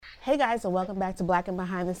Hey guys, and welcome back to Black and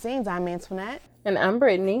Behind the Scenes. I'm Antoinette. And I'm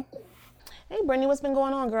Brittany. Hey Brittany, what's been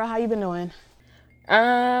going on, girl? How you been doing?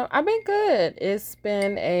 I've been good. It's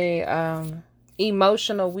been a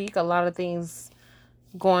emotional week. A lot of things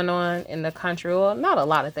going on in the country. Well, not a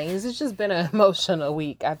lot of things. It's just been an emotional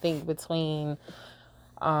week. I think between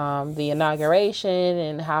the inauguration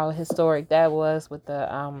and how historic that was with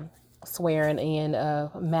the swearing in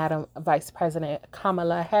of Madam Vice President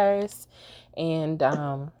Kamala Harris and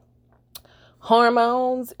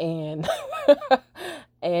hormones and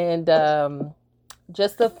and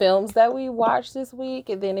just the films that we watched this week,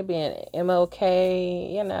 and then it being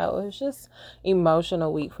MLK, it was just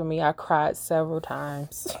emotional week for me. I cried several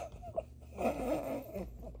times.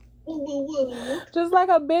 Just like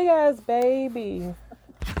a big ass baby.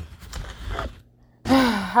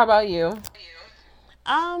 How about you?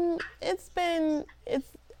 It's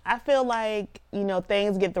I feel like,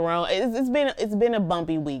 things get thrown. It's been a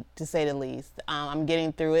bumpy week to say the least. I'm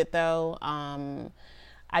getting through it though.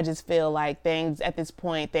 I just feel like at this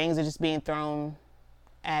point, things are just being thrown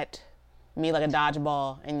at me like a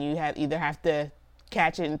dodgeball, and you either have to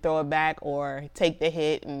catch it and throw it back, or take the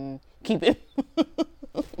hit and keep it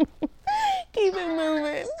keep it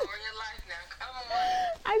moving.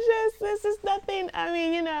 This is nothing. I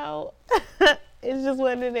mean, it's just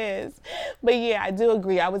what it is. But yeah, I do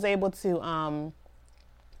agree. I was able to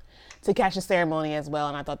catch the ceremony as well,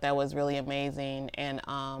 and I thought that was really amazing. And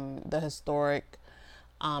the historic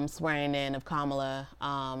swearing in of Kamala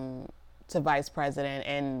to vice president,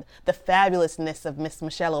 and the fabulousness of Miss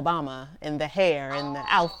Michelle Obama, and the hair and the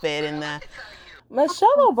outfit and the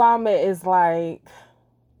Michelle Obama is like,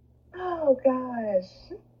 oh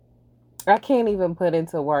gosh, I can't even put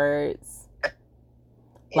into words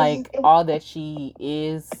like all that she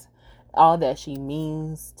is, all that she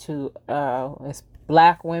means to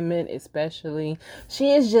Black women especially.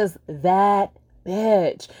 She is just that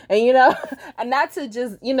bitch. And and not to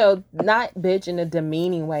just, not bitch in a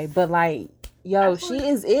demeaning way, but like, Absolutely. She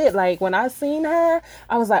is it. Like, when I seen her,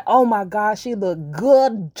 I was like, oh my gosh, she looked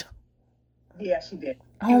good. Yeah, she did.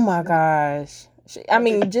 Oh my gosh.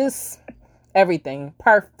 Just everything.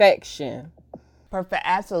 Perfection. Perfect,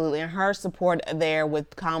 absolutely. And her support there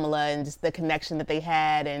with Kamala, and just the connection that they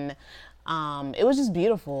had, and it was just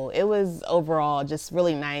beautiful. It was overall just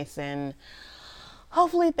really nice, and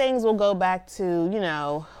hopefully things will go back to,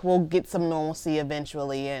 we'll get some normalcy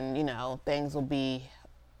eventually, and, things will be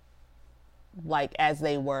like as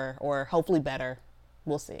they were, or hopefully better.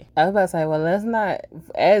 We'll see. I was about to say, well, let's not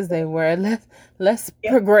as they were. Let's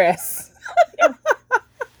progress.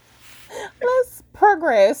 Let's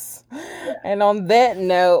progress. And on that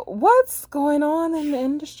note, what's going on in the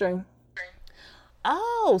industry?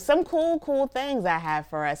 Oh, some cool things I have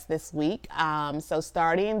for us this week. So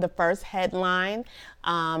starting, the first headline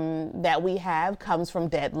that we have comes from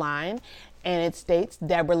Deadline, and it states,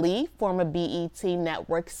 Deborah Lee, former BET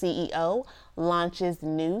Network CEO, launches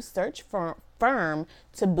new search firm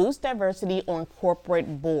to boost diversity on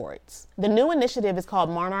corporate boards. The new initiative is called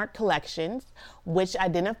Monarch Collections, which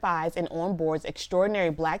identifies and onboards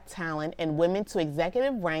extraordinary Black talent and women to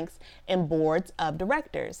executive ranks and boards of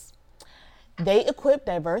directors. They equip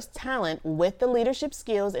diverse talent with the leadership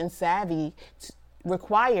skills and savvy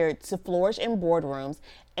required to flourish in boardrooms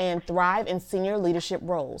and thrive in senior leadership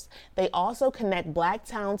roles. They also connect Black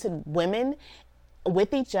talented women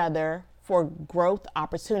with each other for growth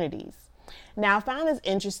opportunities. Now, I found this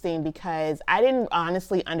interesting because I didn't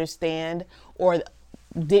honestly understand, or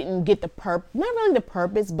didn't get not really the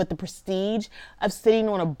purpose, but the prestige of sitting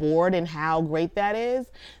on a board and how great that is.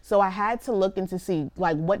 So I had to look into see,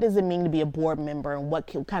 like, what does it mean to be a board member, and what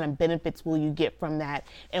kind of benefits will you get from that,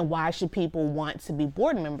 and why should people want to be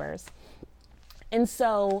board members? And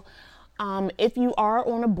so if you are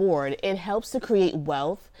on a board, it helps to create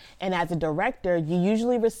wealth, and as a director, you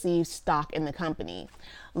usually receive stock in the company.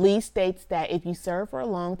 Lee states that if you serve for a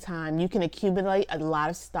long time, you can accumulate a lot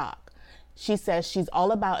of stock. She says she's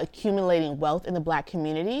all about accumulating wealth in the Black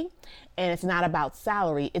community, and it's not about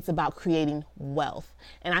salary, it's about creating wealth.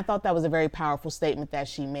 And I thought that was a very powerful statement that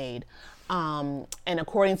she made. And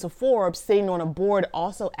according to Forbes, sitting on a board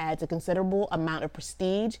also adds a considerable amount of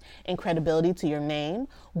prestige and credibility to your name,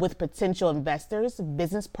 with potential investors,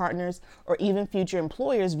 business partners, or even future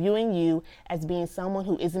employers viewing you as being someone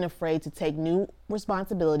who isn't afraid to take new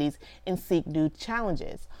responsibilities and seek new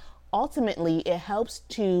challenges. Ultimately, it helps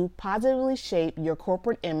to positively shape your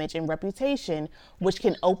corporate image and reputation, which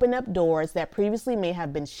can open up doors that previously may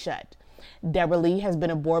have been shut. Deborah Lee has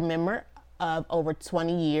been a board member of over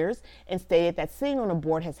 20 years and stated that sitting on a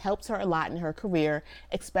board has helped her a lot in her career,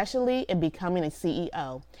 especially in becoming a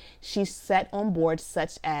CEO. She sat on boards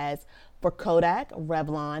such as for Kodak,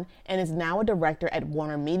 Revlon, and is now a director at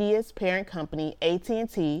Warner Media's parent company,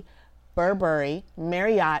 AT&T, Burberry,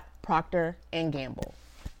 Marriott, Procter & Gamble.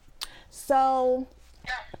 So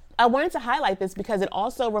I wanted to highlight this because it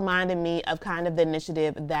also reminded me of kind of the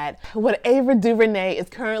initiative that what Ava DuVernay is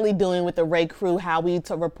currently doing with the Ray Crew, how we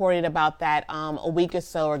reported about that a week or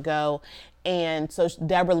so ago. And so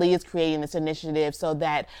Deborah Lee is creating this initiative so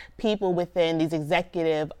that people within these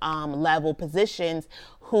executive level positions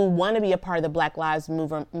who want to be a part of the Black Lives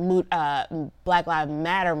Matter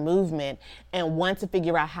movement and want to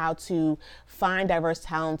figure out how to find diverse,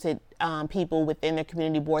 talented people within their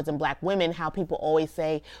community boards and Black women, how people always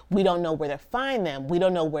say, we don't know where to find them, we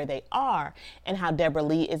don't know where they are, and how Deborah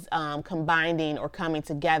Lee is combining or coming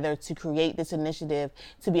together to create this initiative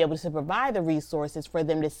to be able to provide the resources for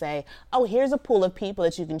them to say, oh, here's a pool of people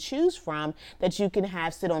that you can choose from that you can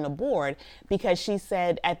have sit on a board. Because she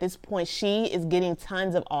said at this point she is getting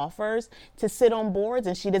tons of offers to sit on boards,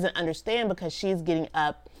 and she doesn't understand because she's getting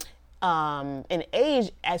up in age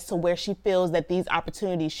as to where she feels that these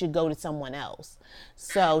opportunities should go to someone else.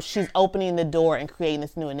 So she's opening the door and creating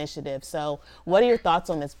this new initiative. So what are your thoughts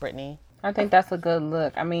on this, Brittany? I think that's a good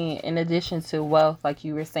look. I mean, in addition to wealth, like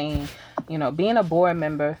you were saying, you know, being a board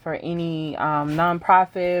member for any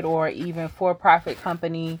nonprofit or even for-profit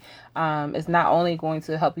company is not only going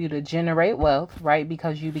to help you to generate wealth, right,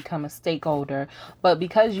 because you become a stakeholder, but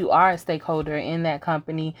because you are a stakeholder in that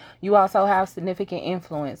company, you also have significant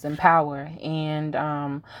influence and power. And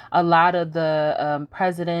a lot of the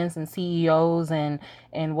presidents and CEOs and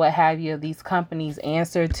what have you of these companies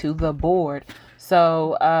answer to the board.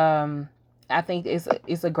 So I think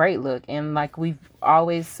it's a great look. And like we've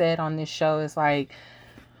always said on this show, it's like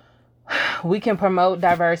we can promote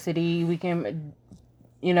diversity. We can,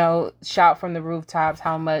 you know, shout from the rooftops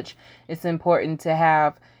how much it's important to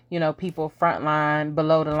have, you know, people frontline,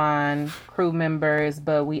 below the line, crew members.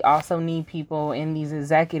 But we also need people in these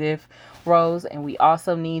executive roles, and we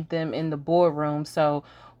also need them in the boardroom. So,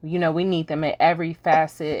 you know, we need them at every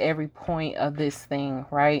facet, every point of this thing,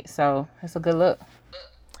 right? So it's a good look.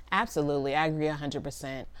 Absolutely. I agree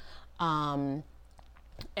 100%.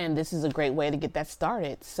 And this is a great way to get that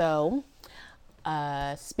started. So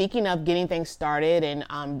speaking of getting things started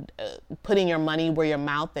and putting your money where your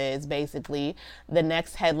mouth is, basically, the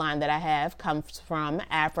next headline that I have comes from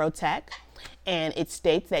Afrotech. And it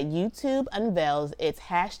states that YouTube unveils its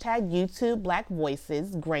hashtag YouTube Black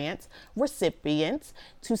Voices grant recipients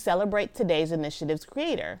to celebrate today's initiative's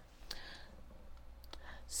creator.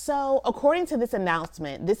 So according to this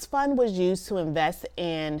announcement, this fund was used to invest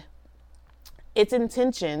in its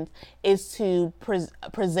intention is to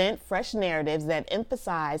present fresh narratives that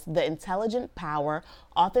emphasize the intelligent power,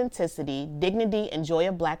 authenticity, dignity, and joy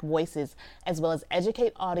of Black voices, as well as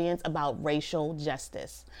educate audience about racial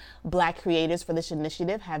justice. Black creators for this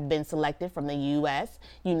initiative have been selected from the U.S.,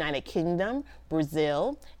 United Kingdom,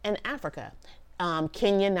 Brazil, and Africa,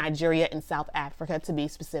 Kenya, Nigeria, and South Africa to be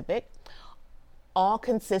specific, all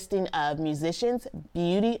consisting of musicians,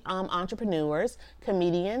 beauty entrepreneurs,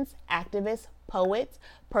 comedians, activists, poets,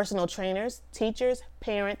 personal trainers, teachers,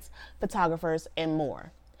 parents, photographers, and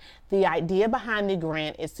more. The idea behind the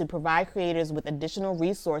grant is to provide creators with additional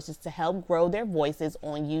resources to help grow their voices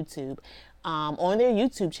on YouTube, on their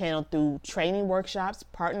YouTube channel through training workshops,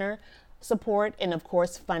 partner support, and of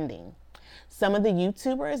course, funding. Some of the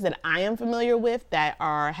YouTubers that I am familiar with that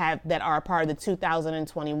are part of the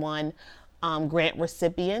 2021 grant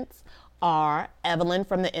recipients are Evelyn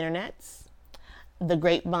from the Internets, The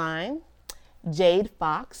Grapevine, Jade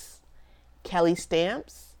Fox, Kelly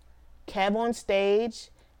Stamps, Kev on Stage,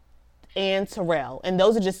 and Terrell. And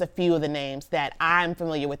those are just a few of the names that I'm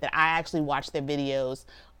familiar with, that I actually watch their videos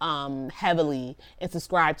heavily and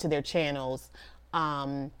subscribe to their channels.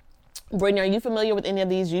 Brittany, are you familiar with any of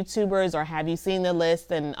these YouTubers, or have you seen the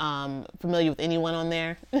list and familiar with anyone on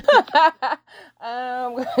there?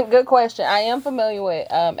 Good question. I am familiar with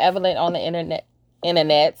Evelyn on the internets.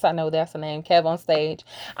 I know that's the name. Kev on Stage.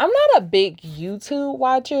 I'm not a big YouTube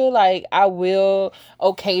watcher. Like, I will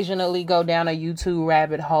occasionally go down a YouTube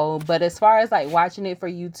rabbit hole, but as far as like watching it for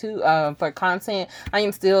YouTube, for content, I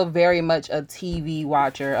am still very much a TV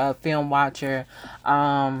watcher, a film watcher.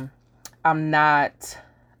 I'm not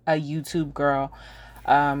a YouTube girl.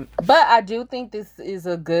 But I do think this is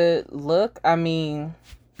a good look. I mean,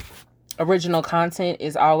 original content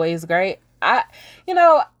is always great.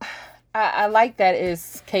 I like that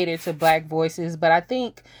it's catered to Black voices, but I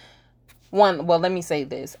think let me say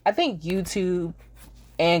this. I think YouTube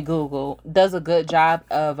and Google does a good job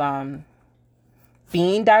of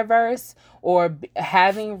being diverse or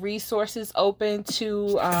having resources open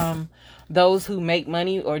to those who make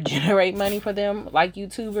money or generate money for them, like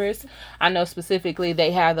YouTubers. I know specifically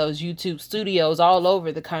they have those YouTube studios all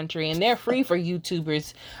over the country, and they're free for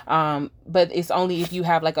YouTubers, but it's only if you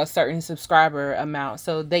have like a certain subscriber amount.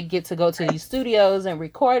 So they get to go to these studios and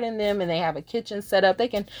record in them, and they have a kitchen set up. They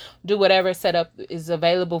can do whatever setup is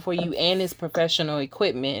available for you, and it's professional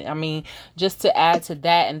equipment. I mean, just to add to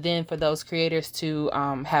that, and then for those creators to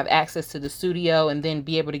have access to the studio and then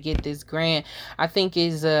be able to get this grant, I think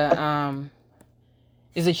is a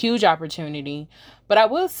huge opportunity. But I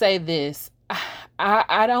will say this,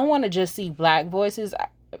 I don't want to just see Black voices.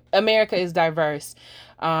 America is diverse.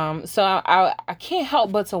 So I can't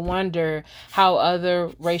help but to wonder how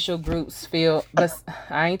other racial groups feel. But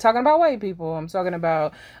I ain't talking about white people. I'm talking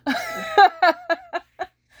about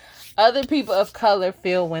other people of color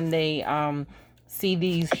feel when they see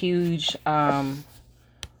these huge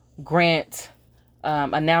grant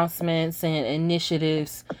announcements and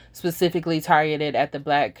initiatives specifically targeted at the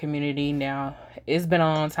Black community. Now, it's been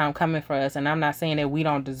a long time coming for us, and I'm not saying that we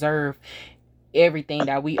don't deserve everything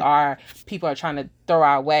that people are trying to throw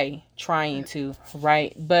our way, trying to,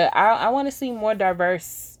 right? But I want to see more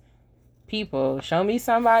diverse people. Show me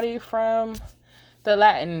somebody from the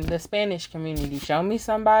Latin, the Spanish community. Show me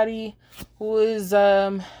somebody who is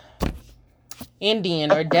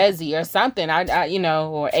Indian or Desi or something,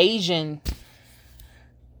 or Asian.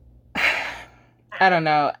 I don't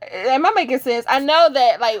know. Am I making sense? I know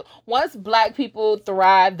that like once Black people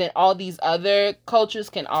thrive, then all these other cultures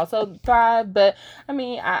can also thrive. But I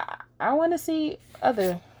mean, I want to see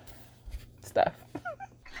other stuff.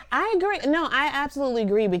 I agree. No, I absolutely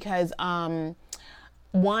agree because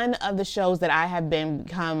one of the shows that I have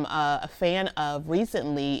become a fan of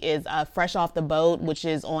recently is Fresh Off the Boat, which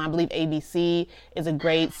is on, I believe, ABC. Is a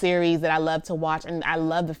great series that I love to watch. And I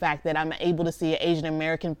love the fact that I'm able to see an Asian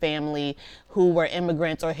American family who were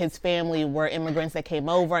immigrants, or his family were immigrants that came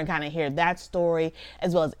over, and kind of hear that story,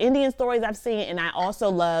 as well as Indian stories I've seen. And I also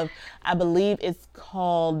love, I believe it's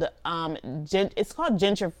called Gentrified,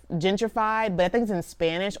 but I think it's in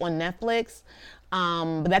Spanish on Netflix.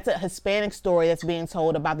 But that's a Hispanic story that's being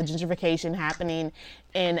told about the gentrification happening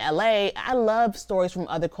in LA. I love stories from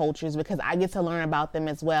other cultures because I get to learn about them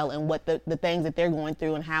as well, and what the things that they're going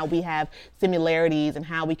through, and how we have similarities, and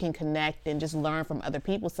how we can connect and just learn from other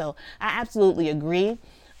people. So I absolutely agree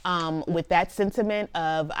with that sentiment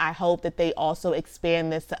of, I hope that they also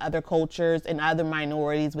expand this to other cultures and other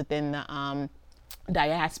minorities within the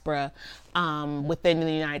diaspora within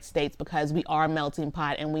the United States, because we are a melting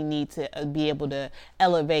pot and we need to be able to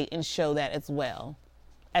elevate and show that as well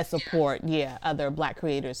as support other Black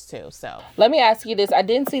creators too. So let me ask you this. I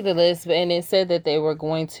didn't see the list, and it said that they were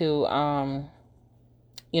going to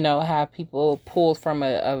have people pulled from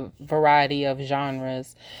a variety of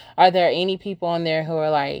genres. Are there any people on there who are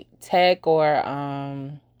like tech or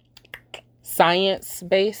science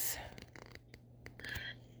based?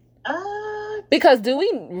 Because do we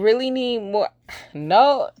really need more?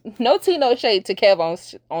 No tea, no shade to Kev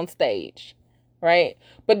on stage, right?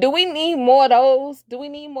 But do we need more of those? Do we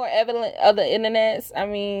need more other internets? I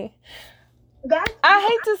mean, I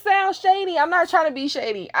hate to sound shady. I'm not trying to be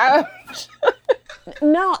shady.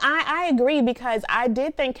 No, I agree, because I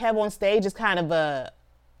did think Kev on stage is kind of a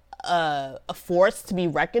force to be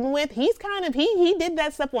reckoned with. He's kind of, he did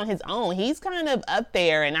that stuff on his own. He's kind of up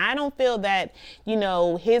there, and I don't feel that,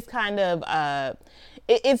 his kind of,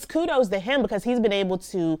 it's kudos to him, because he's been able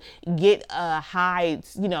to get a high,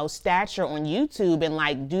 stature on YouTube and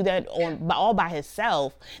like do that all by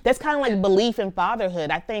himself. That's kind of like belief in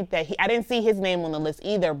fatherhood. I think that I didn't see his name on the list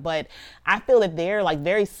either, but I feel that they're like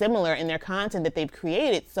very similar in their content that they've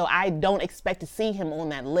created. So I don't expect to see him on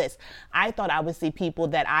that list. I thought I would see people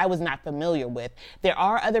that I was not familiar with. There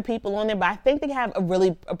are other people on there, but I think they have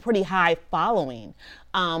a pretty high following.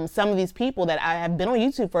 Some of these people that I have been on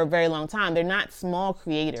YouTube for a very long time, they're not small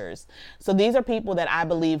creators. So these are people that I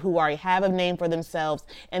believe who already have a name for themselves,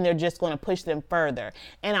 and they're just going to push them further.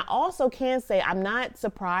 And I also can say I'm not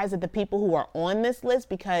surprised at the people who are on this list,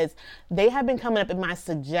 because they have been coming up in my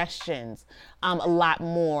suggestions a lot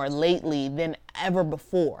more lately than ever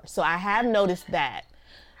before. So I have noticed that.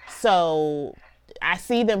 So I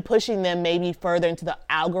see them pushing them maybe further into the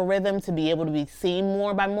algorithm to be able to be seen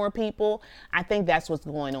more by more people. I think that's what's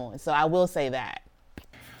going on. So I will say that.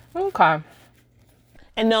 Okay.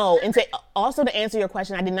 And also to answer your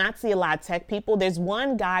question, I did not see a lot of tech people. There's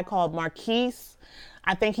one guy called Marquise.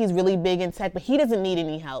 I think he's really big in tech, but he doesn't need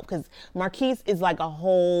any help because Marquise is like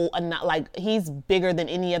he's bigger than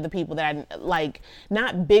any of the people that I like,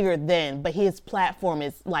 not bigger than, but his platform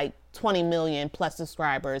is like 20 million plus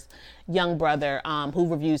subscribers. Young brother who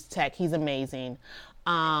reviews tech. He's amazing.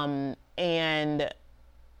 And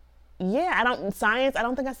yeah, I don't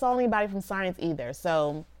think I saw anybody from Science either.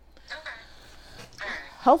 So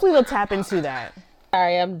hopefully they'll tap into that.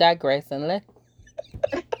 Sorry, I'm digressing.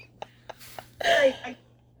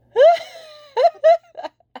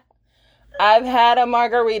 I've had a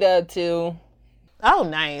margarita too. Oh,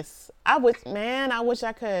 nice. I wish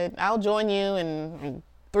I could. I'll join you in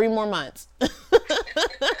 3 more months.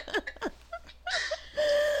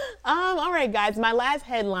 All right, guys, my last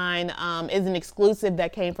headline is an exclusive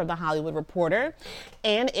that came from The Hollywood Reporter,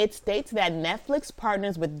 and it states that Netflix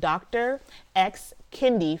partners with Dr. X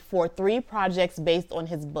Kendi for 3 projects based on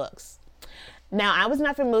his books. Now, I was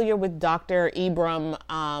not familiar with Dr. Ibram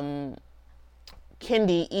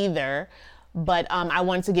Kendi either, but I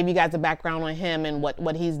wanted to give you guys a background on him and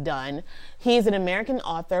what he's done. He's an American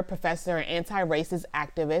author, professor, and anti-racist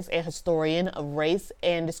activist and historian of race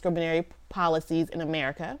and discriminatory policies in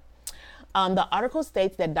America. The article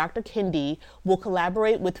states that Dr. Kendi will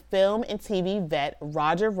collaborate with film and TV vet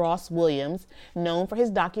Roger Ross Williams, known for his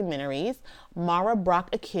documentaries, Mara Brock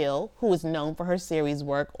Akil, who is known for her series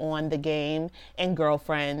work on The Game and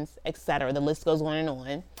Girlfriends, etc. The list goes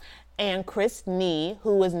on, and Chris Nee,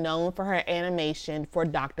 who is known for her animation for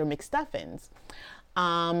Dr. McStuffins.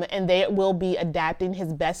 And they will be adapting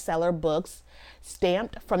his bestseller books,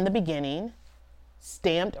 Stamped from the Beginning,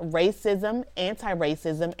 Stamped Racism,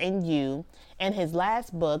 Anti-Racism, and You, and his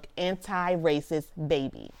last book, Anti-Racist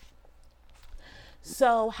Baby.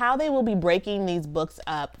 So how they will be breaking these books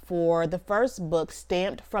up: for the first book,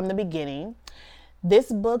 Stamped from the Beginning,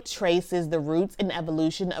 this book traces the roots and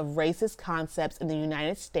evolution of racist concepts in the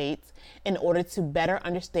United States in order to better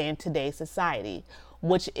understand today's society,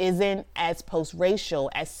 which isn't as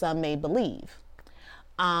post-racial as some may believe.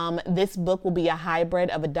 This book will be a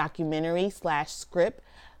hybrid of a documentary/script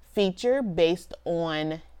feature based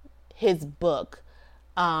on his book,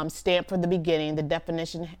 Stamped from the Beginning, The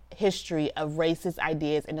Definition History of Racist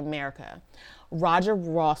Ideas in America. Roger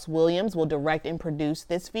Ross Williams will direct and produce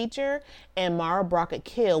this feature, and Mara Brock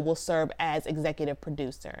Akil will serve as executive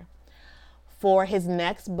producer. For his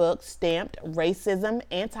next book, Stamped Racism,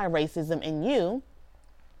 Anti-Racism, and You,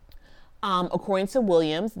 according to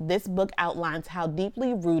Williams, this book outlines how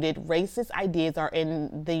deeply rooted racist ideas are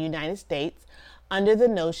in the United States, under the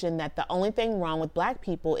notion that the only thing wrong with Black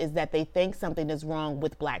people is that they think something is wrong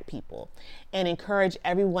with Black people, and encourage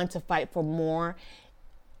everyone to fight for a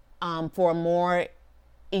more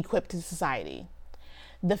equipped society.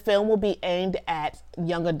 The film will be aimed at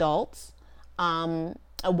young adults, a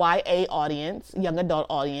YA audience, young adult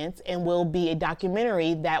audience, and will be a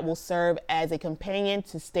documentary that will serve as a companion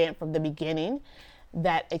to Stamped from the Beginning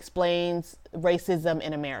that explains racism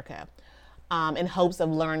in America, in hopes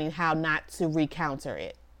of learning how not to recounter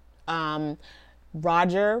it.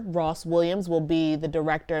 Roger Ross Williams will be the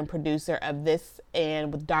director and producer of this,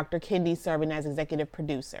 and with Dr. Kendi serving as executive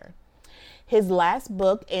producer. His last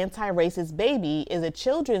book, Anti-Racist Baby, is a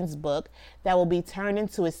children's book that will be turned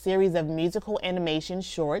into a series of musical animation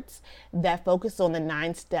shorts that focus on the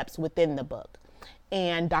 9 steps within the book.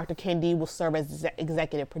 And Dr. Kendi will serve as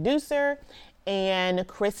executive producer, and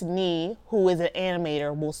Chris Nee, who is an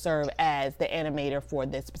animator, will serve as the animator for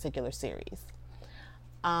this particular series.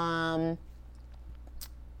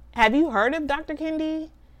 Have you heard of Dr. Kendi?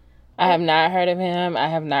 I have not heard of him. I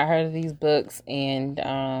have not heard of these books, and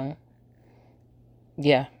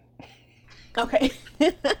yeah. Okay.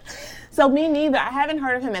 So me neither. I haven't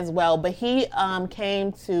heard of him as well, but he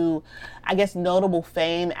came to, I guess, notable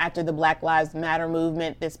fame after the Black Lives Matter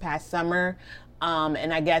movement this past summer.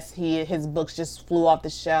 And I guess his books just flew off the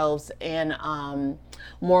shelves, and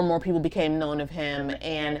more and more people became known of him.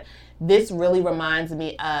 And this really reminds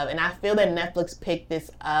me of, and I feel that Netflix picked this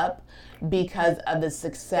up because of the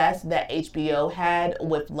success that HBO had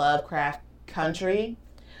with Lovecraft Country.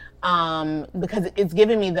 Because it's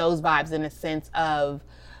giving me those vibes in a sense of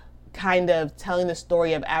kind of telling the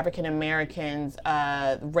story of African Americans,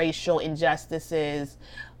 racial injustices,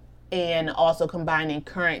 and also combining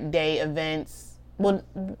current day events. No,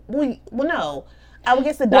 I would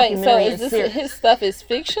guess the documentary. Wait, so is this his stuff is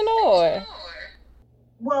fictional or?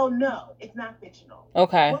 Well, no, it's not fictional.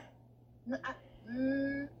 Okay. Well,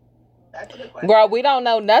 that's a good question. Girl, we don't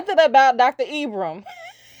know nothing about Dr. Ibram.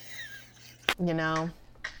 You know,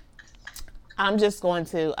 I'm just going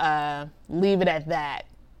to leave it at that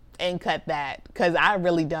and cut that, because I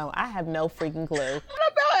really don't. I have no freaking clue.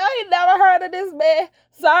 never heard of this man.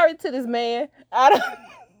 Sorry to this man. I don't.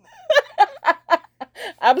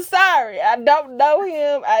 I'm sorry. I don't know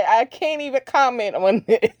him. I can't even comment on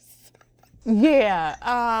this. Yeah.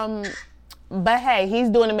 But hey, he's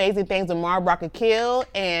doing amazing things with Mara Brock Akil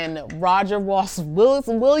and Roger Ross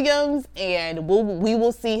Williams, and we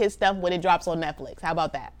will see his stuff when it drops on Netflix. How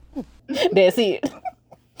about that? That's it.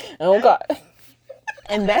 Oh God.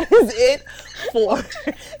 And that is it for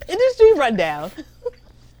Industry Rundown.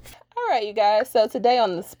 All right, you guys. So today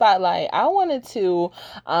on the spotlight, I wanted to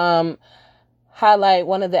highlight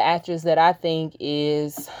one of the actors that I think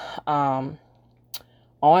is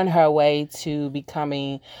on her way to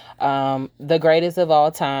becoming the greatest of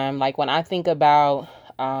all time. Like when I think about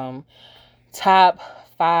top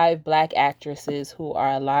 5 Black actresses who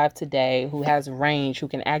are alive today, who has range, who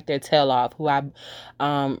can act their tail off, who I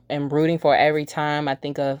am rooting for every time. I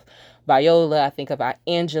think of Viola, I think of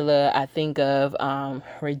Angela, I think of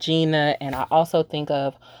Regina, and I also think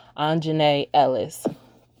of Aunjanue Ellis.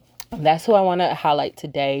 That's who I want to highlight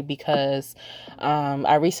today because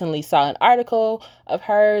I recently saw an article of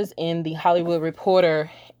hers in the Hollywood Reporter,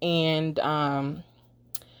 and I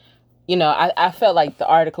felt like the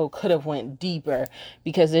article could have went deeper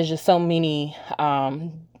because there's just so many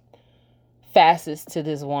facets to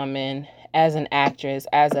this woman as an actress,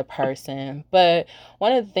 as a person. But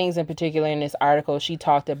one of the things in particular in this article, she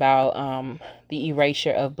talked about the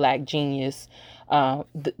erasure of Black genius,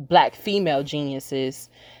 the Black female geniuses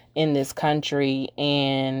in this country,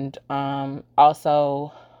 and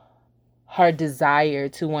also her desire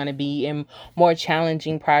to want to be in more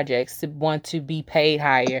challenging projects, to want to be paid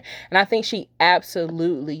higher. And I think she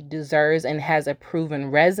absolutely deserves and has a proven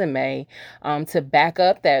resume to back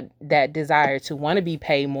up that desire to want to be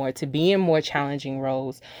paid more, to be in more challenging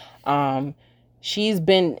roles. She's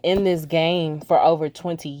been in this game for over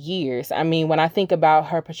 20 years. I mean, when I think about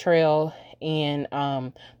her portrayal in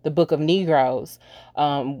the Book of Negroes,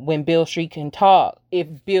 when Beale Street can talk, if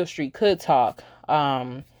Beale Street could talk,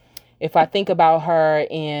 if I think about her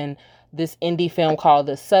in this indie film called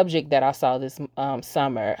The Subject that I saw this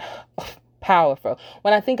summer, powerful.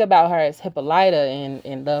 When I think about her as Hippolyta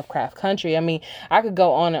in Lovecraft Country, I mean, I could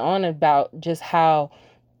go on and on about just how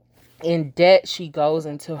in debt she goes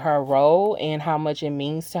into her role and how much it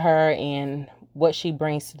means to her and what she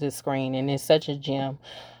brings to the screen. And it's such a gem.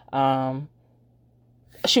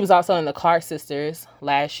 She was also in the Clark Sisters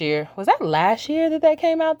last year. Was that last year that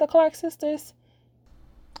came out, the Clark Sisters?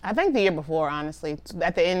 I think the year before, honestly,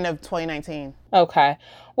 at the end of 2019. Okay.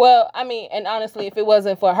 Well, I mean, and honestly, if it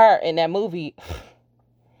wasn't for her in that movie,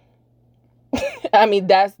 I mean,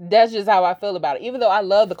 that's just how I feel about it. Even though I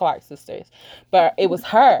love the Clark Sisters, but it was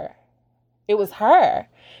her. It was her.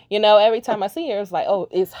 You know, every time I see her, it's like, oh,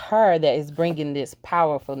 it's her that is bringing this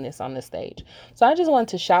powerfulness on the stage. So I just wanted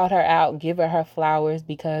to shout her out, give her flowers,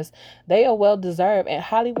 because they are well deserved. And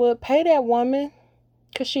Hollywood, pay that woman,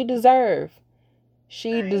 because she deserves.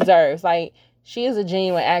 She deserves. Like, she is a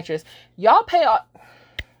genuine actress. Y'all pay all...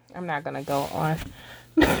 I'm not going to go on.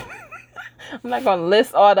 I'm not going to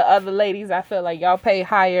list all the other ladies I feel like y'all pay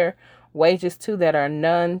higher wages to that are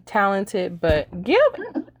non-talented. But give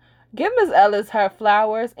Miss Ellis her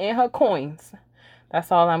flowers and her coins.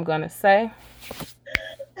 That's all I'm going to say.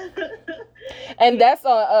 And that's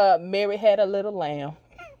on Mary Had a Little Lamb.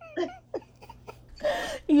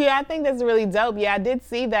 Yeah, I think that's really dope. Yeah, I did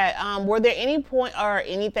see that. Were there any point or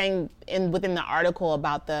anything within the article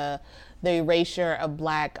about the erasure of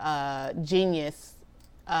Black genius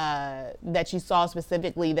that you saw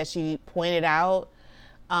specifically that she pointed out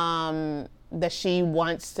that she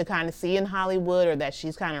wants to kind of see in Hollywood, or that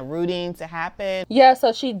she's kind of rooting to happen? Yeah,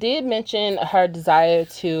 so she did mention her desire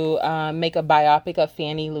to make a biopic of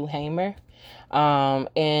Fannie Lou Hamer.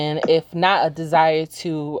 And if not a desire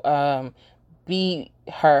to be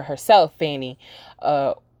herself, Fannie,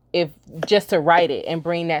 if just to write it and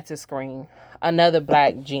bring that to screen, another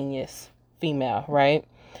Black genius female, right?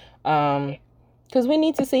 Because we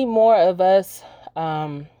need to see more of us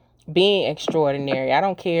being extraordinary. I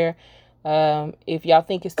don't care if y'all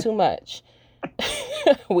think it's too much.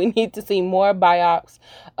 We need to see more biopics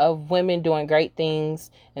of women doing great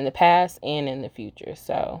things in the past and in the future.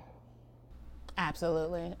 So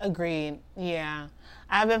absolutely agreed. Yeah,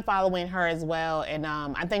 I've been following her as well, and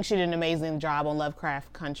I think she did an amazing job on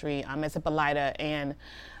Lovecraft Country as Hippolyta, and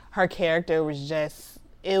her character was just,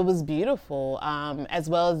 it was beautiful, as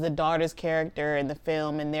well as the daughter's character in the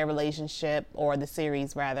film and their relationship, or the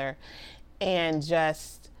series rather, and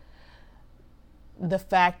just the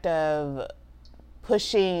fact of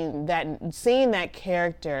pushing that, seeing that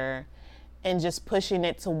character and just pushing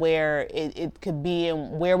it to where it could be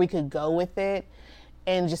and where we could go with it.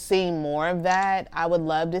 and just seeing more of that. I would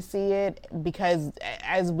love to see it because,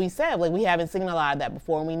 as we said, like, we haven't seen a lot of that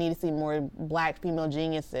before, and we need to see more Black female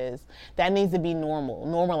geniuses. That needs to be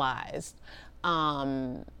normalized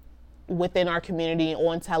within our community,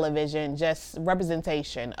 on television. Just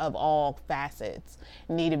representation of all facets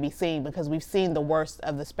need to be seen, because we've seen the worst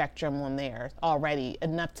of the spectrum on there already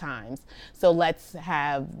enough times. So let's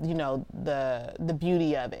have, you know, the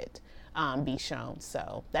beauty of it be shown.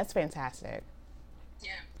 So that's fantastic.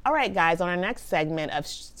 Yeah. All right, guys, on our next segment of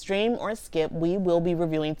Stream or Skip, we will be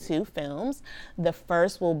reviewing 2 films. The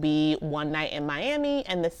first will be One Night in Miami,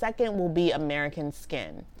 and the second will be American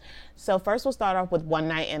Skin. So first, we'll start off with One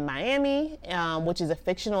Night in Miami, which is a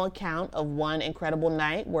fictional account of one incredible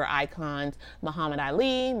night where icons Muhammad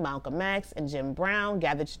Ali, Malcolm X, and Jim Brown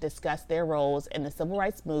gathered to discuss their roles in the civil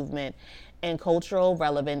rights movement and cultural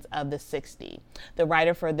relevance of the 60s. The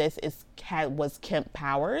writer for this was Kemp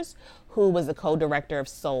Powers, who was the co-director of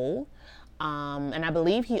Soul. And I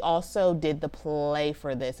believe he also did the play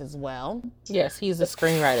for this as well. Yes, he's the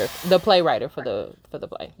screenwriter, the playwright for the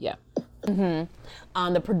play. Yeah.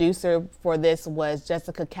 The producer for this was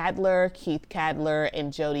Jessica Cadler, Keith Cadler,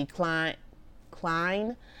 and Jody Klein.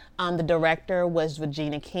 The director was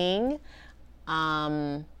Regina King.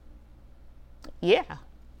 Yeah.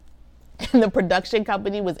 And the production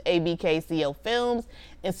company was ABKCO Films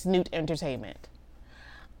and Snoot Entertainment.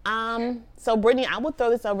 So Brittany, I will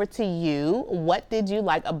throw this over to you. What did you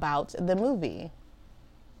like about the movie?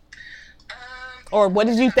 Or what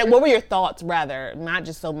did you think? What were your thoughts, rather? Not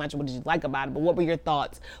just so much what did you like about it, but what were your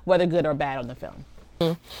thoughts, whether good or bad, on the film?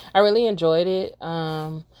 I really enjoyed it.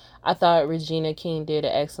 I thought Regina King did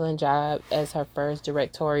an excellent job as her first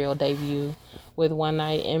directorial debut with One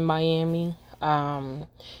Night in Miami. And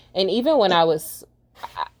even when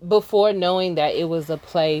before knowing that it was a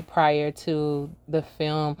play prior to the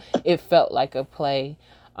film, it felt like a play.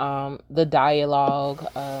 The dialogue,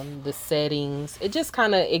 the settings, it just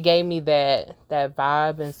it gave me that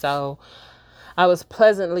vibe. And so I was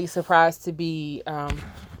pleasantly surprised to be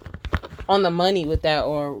on the money with that,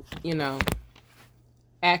 or, you know,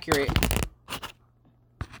 accurate.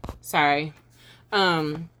 Sorry.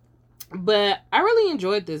 But I really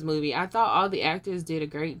enjoyed this movie. I thought all the actors did a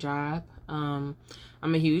great job. I'm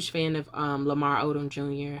a huge fan of Lamar Odom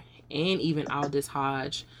Jr. and even Aldous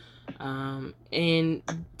Hodge. And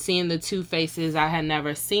seeing the 2 faces I had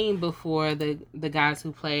never seen before, the guys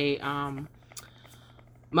who play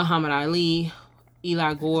Muhammad Ali,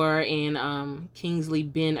 Eli Gore, and Kingsley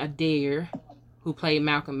Ben Adair, who played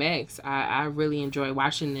Malcolm X. I really enjoy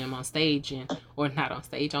watching them on stage, or not on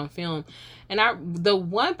stage, on film. And the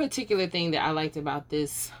one particular thing that I liked about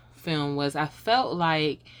this film was I felt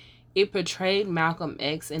like it portrayed Malcolm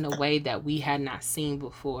X in a way that we had not seen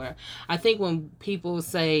before. I think when people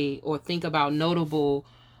say or think about notable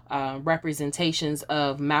representations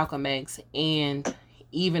of Malcolm X and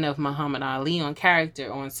even of Muhammad Ali on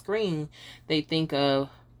character on screen, they think of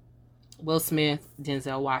Will Smith,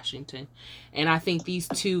 Denzel Washington. And I think these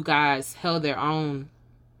 2 guys held their own.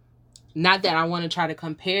 Not that I want to try to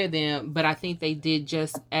compare them, but I think they did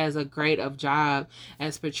just as a great of job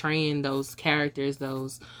as portraying those characters,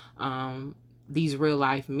 these real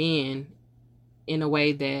life men, in a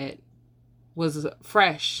way that was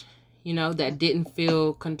fresh, you know, that didn't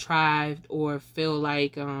feel contrived or feel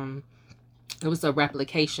like it was a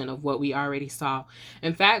replication of what we already saw.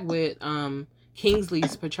 In fact, with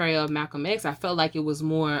Kingsley's portrayal of Malcolm X, I felt like it was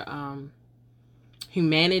more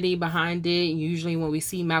humanity behind it. Usually when we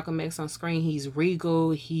see Malcolm X on screen, he's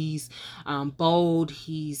regal, he's bold,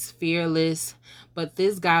 he's fearless. But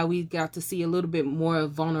this guy, we got to see a little bit more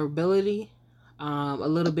of vulnerability, a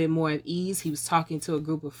little bit more of ease. He was talking to a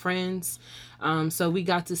group of friends. So we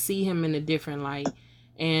got to see him in a different light.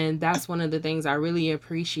 And that's one of the things I really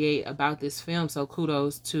appreciate about this film. So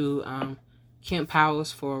kudos to Kemp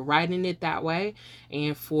Powers for writing it that way,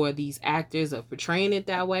 and for these actors of portraying it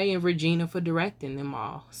that way, and Regina for directing them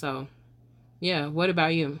all. So, yeah, what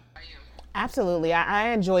about you? Absolutely. I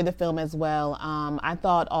enjoyed the film as well. I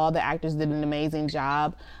thought all the actors did an amazing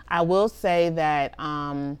job. I will say that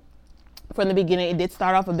from the beginning, it did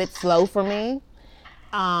start off a bit slow for me.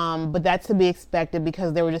 But that's to be expected,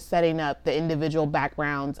 because they were just setting up the individual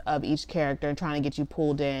backgrounds of each character and trying to get you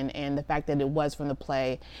pulled in, and the fact that it was from the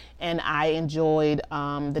play. And I enjoyed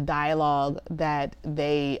the dialogue that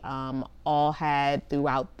they all had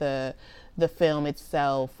throughout the film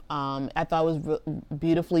itself. I thought it was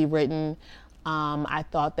beautifully written. I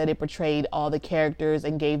thought that it portrayed all the characters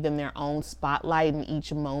and gave them their own spotlight in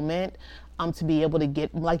each moment. To be able to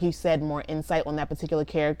get, like you said, more insight on that particular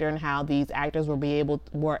character, and how these actors were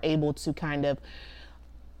able to kind of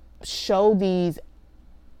show these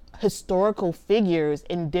historical figures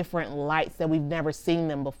in different lights that we've never seen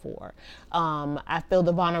them before. I feel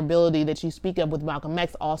the vulnerability that you speak of with Malcolm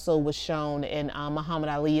X also was shown in Muhammad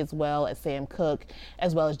Ali, as well as Sam Cooke,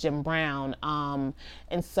 as well as Jim Brown.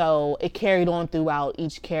 And so it carried on throughout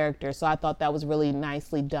each character. So I thought that was really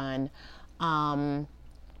nicely done. And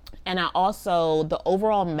I also, the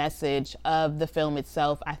overall message of the film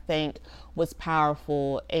itself, I think, was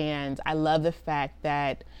powerful. And I love the fact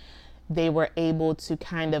that they were able to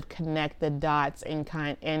kind of connect the dots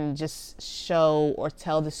and just show or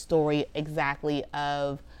tell the story exactly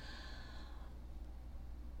of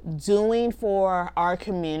doing for our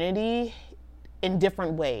community in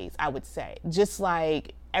different ways, I would say. Just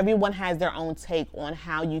like everyone has their own take on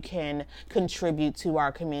how you can contribute to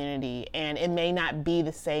our community, and it may not be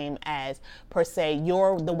the same as per se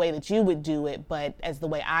the way that you would do it, but as the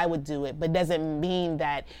way I would do it, but doesn't mean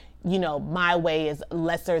that, you know, my way is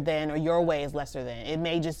lesser than or your way is lesser than. It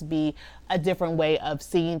may just be a different way of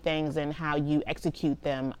seeing things and how you execute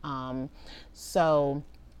them. So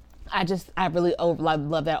I really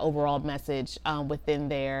love that overall message within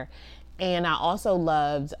there. And I also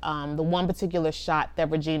loved the one particular shot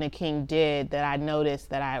that Regina King did that I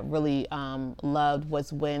noticed that I really loved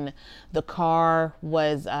was when the car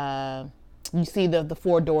was, you see the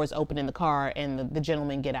 4 doors open in the car and the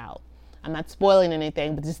gentlemen get out. I'm not spoiling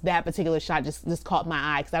anything, but just that particular shot just caught my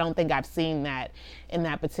eye because I don't think I've seen that in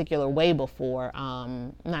that particular way before.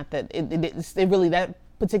 Not that it really, that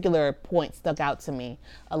particular point stuck out to me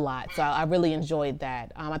a lot. So I really enjoyed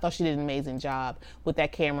that. I thought she did an amazing job with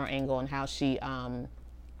that camera angle and how she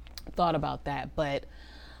thought about that. But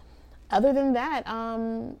other than that,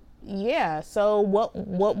 yeah. So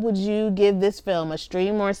what would you give this film, a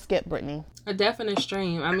stream or a skip, Brittany? A definite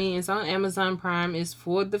stream. I mean, it's on Amazon Prime. It's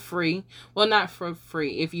for the free. Well, not for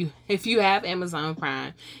free. If you have Amazon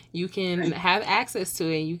Prime, you can have access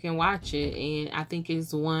to it. You can watch it, and I think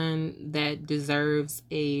it's one that deserves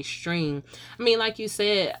a stream. I mean, like you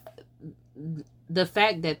said, the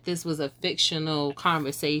fact that this was a fictional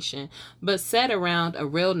conversation, but set around a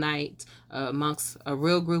real night amongst a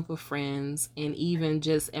real group of friends, and even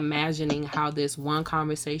just imagining how this one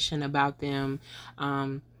conversation about them,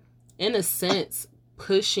 in a sense,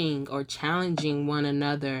 pushing or challenging one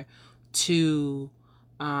another to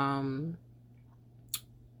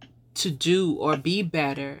do or be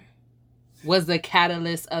better was the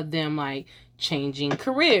catalyst of them, like, changing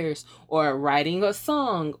careers or writing a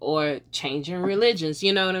song or changing religions.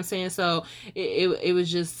 You know what I'm saying? So it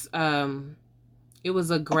was just, it was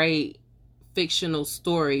a great fictional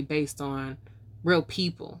story based on real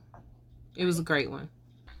people. It was a great one.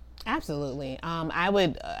 Absolutely. I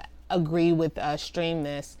would agree with stream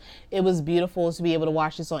this. It was beautiful to be able to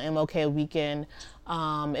watch this on MLK weekend.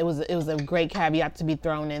 It was a great caveat to be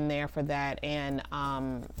thrown in there for that. And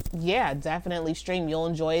yeah, definitely stream. You'll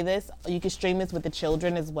enjoy this. You can stream this with the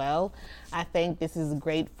children as well. I think this is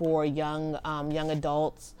great for young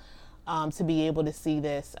adults to be able to see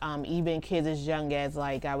this. Even kids as young as,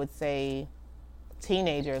 like, I would say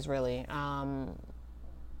teenagers, really.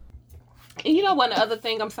 You know, one other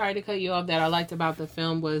thing, I'm sorry to cut you off, that I liked about the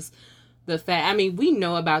film was the fact, I mean, we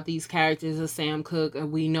know about these characters of Sam Cooke,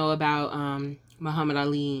 and we know about Muhammad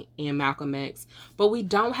Ali and Malcolm X, but we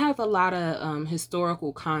don't have a lot of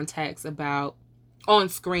historical context about, on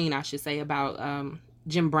screen, I should say, about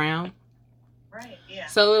Jim Brown. Right, yeah.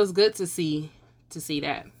 So it was good to see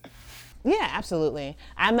that. Yeah, absolutely.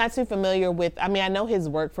 I'm not too familiar with, I mean, I know his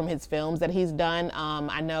work from his films that he's done.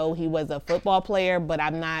 I know he was a football player, but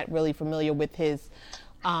I'm not really familiar with his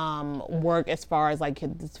work as far as, like,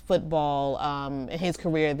 his football and his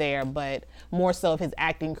career there, but more so of his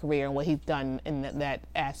acting career and what he's done in that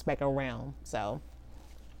aspect or realm. So,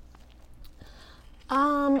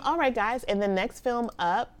 all right, guys. And the next film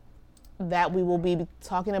up that we will be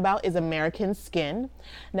talking about is American Skin.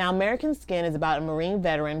 Now, American Skin is about a Marine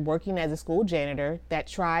veteran working as a school janitor that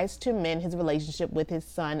tries to mend his relationship with his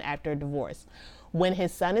son after a divorce. When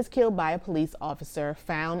his son is killed by a police officer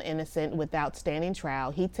found innocent without standing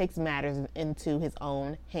trial, he takes matters into his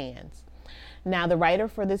own hands. Now, the writer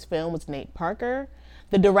for this film was Nate Parker.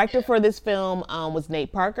 The director for this film was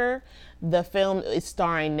Nate Parker. The film is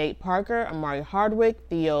starring Nate Parker, Amari Hardwick,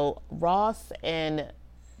 Theo Ross, and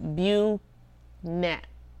Bo Knapp.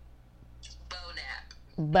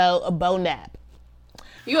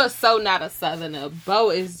 You are so not a Southerner. Bo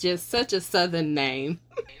is just such a Southern name.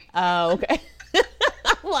 Oh, okay.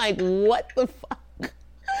 I'm like, what the fuck?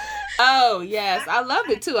 Oh, yes. I love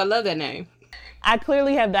it, too. I love that name. I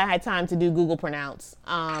clearly have not had time to do Google pronounce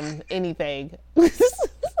anything.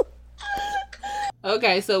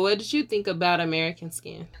 Okay, so what did you think about American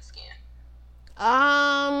Skin?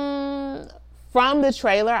 From the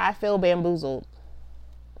trailer, I feel bamboozled.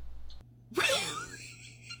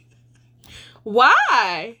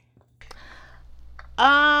 Why?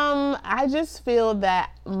 I just feel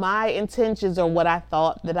that my intentions or what I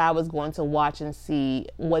thought that I was going to watch and see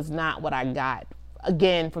was not what I got,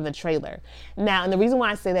 again, from the trailer. Now, and the reason why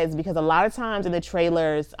I say that is because a lot of times in the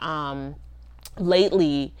trailers,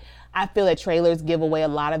 lately, I feel that trailers give away a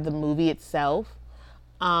lot of the movie itself.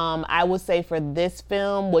 I would say for this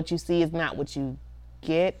film, what you see is not what you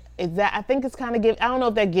get. Is that, I think it's kind of I don't know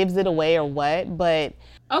if that gives it away or what, but.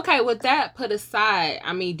 Okay, with that put aside,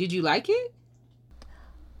 I mean, did you like it?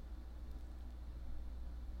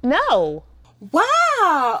 No.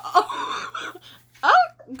 Wow. Oh,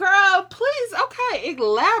 girl, please. Okay,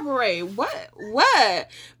 elaborate. What?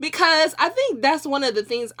 Because I think that's one of the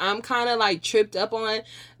things I'm kind of like tripped up on.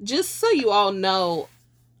 Just so you all know,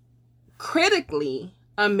 critically,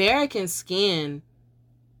 American Skin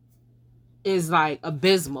is like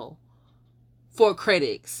abysmal for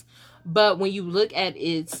critics. But when you look at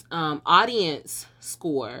its audience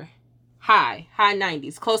score, high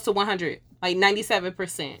 90s, close to 100, like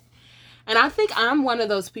 97%. And I think I'm one of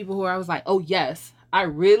those people who I was like, oh yes, I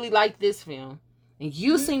really like this film. And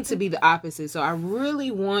you seem to be the opposite. So I really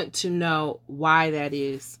want to know why that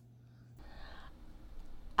is.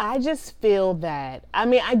 I just feel that, I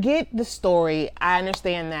mean, I get the story. I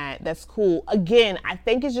understand that. That's cool. Again, I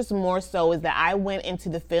think it's just more so is that I went into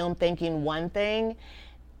the film thinking one thing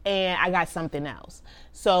and I got something else.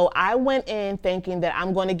 So I went in thinking that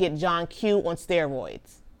I'm going to get John Q on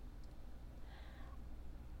steroids.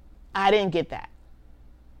 I didn't get that.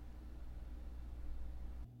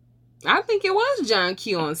 I think it was John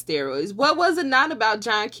Q on steroids. What was it not about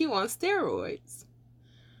John Q on steroids?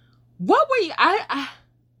 What were you...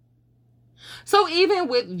 So even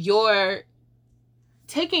with your...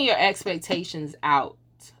 taking your expectations out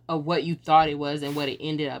of what you thought it was and what it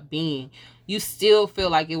ended up being, you still feel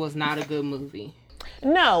like it was not a good movie?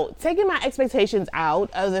 No, taking my expectations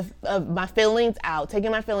out of my feelings out,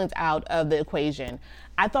 taking my feelings out of the equation,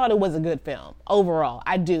 I thought it was a good film overall.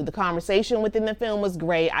 I do. The conversation within the film was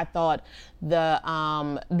great. I thought the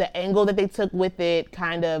angle that they took with it,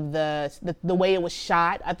 kind of the way it was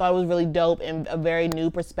shot, I thought it was really dope and a very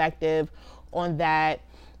new perspective on that.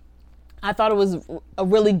 I thought it was a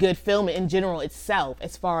really good film in general itself,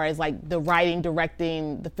 as far as like the writing,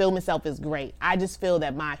 directing, the film itself is great. I just feel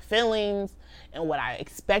that my feelings and what I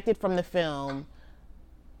expected from the film,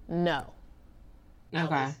 no.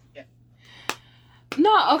 Okay.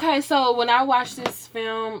 No, okay, so when I watched this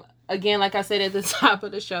film, again, like I said at the top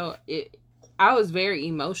of the show, I was very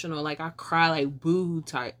emotional. Like, I cried like boo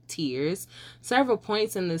tears. Several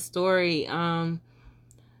points in the story,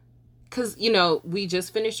 because, you know, we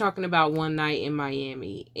just finished talking about One Night in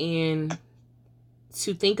Miami, and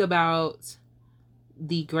to think about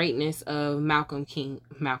the greatness of Malcolm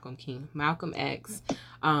X,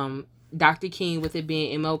 Dr. King, with it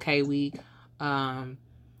being MLK week,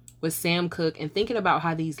 with Sam Cooke, and thinking about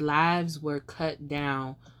how these lives were cut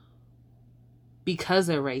down because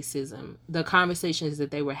of racism, the conversations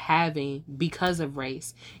that they were having because of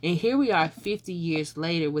race. And here we are 50 years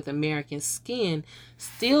later with American Skin,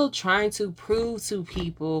 still trying to prove to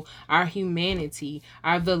people our humanity,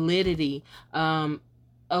 our validity, of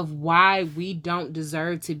why we don't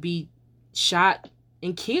deserve to be shot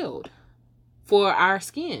and killed for our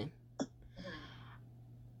skin.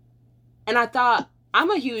 And I thought, I'm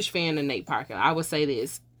a huge fan of Nate Parker. I would say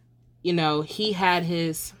this. You know, he had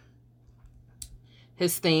his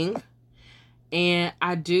thing. And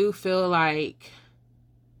I do feel like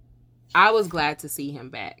I was glad to see him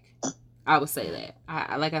back. I would say that.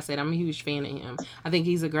 Like I said, I'm a huge fan of him. I think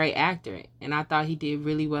he's a great actor. And I thought he did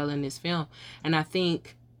really well in this film. And I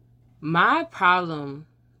think my problem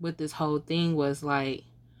with this whole thing was like,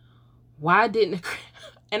 why didn't...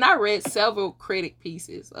 And I read several critic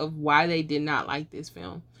pieces of why they did not like this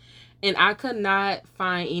film. And I could not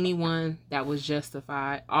find anyone that was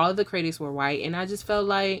justified. All the critics were white. And I just felt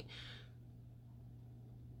like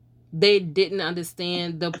they didn't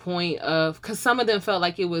understand the point of... Because some of them felt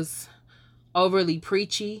like it was overly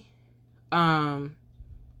preachy. Oh,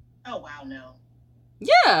 wow, no.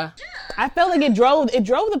 Yeah. I felt like it drove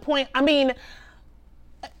the point. I mean...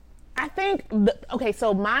 I think, okay,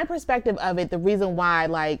 so my perspective of it, the reason why,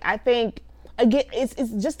 like, I think, again, it's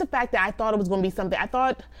just the fact that I thought it was going to be something. I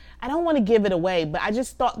don't want to give it away, but I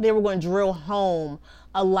just thought they were going to drill home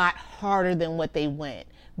a lot harder than what they went.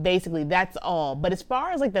 Basically, that's all. But as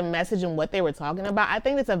far as, like, the message and what they were talking about, I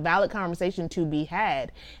think it's a valid conversation to be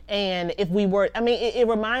had. And if we were, I mean, it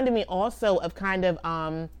reminded me also of kind of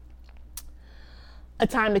A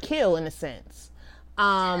Time to Kill, in a sense.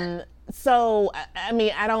 So, I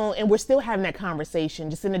mean, I don't, and we're still having that conversation,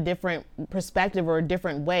 just in a different perspective or a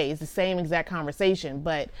different way. It's the same exact conversation,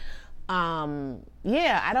 but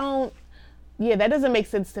yeah, I don't. Yeah, that doesn't make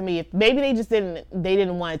sense to me. If maybe they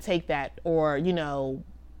didn't want to take that, or I don't know.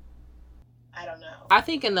 I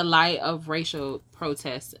think in the light of racial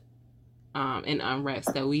protests and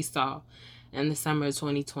unrest that we saw in the summer of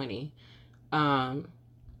 2020,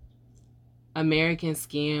 American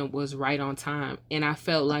Skin was right on time. And I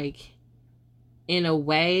felt like, in a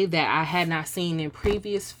way that I had not seen in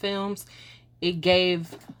previous films, it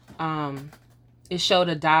gave, it showed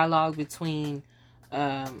a dialogue between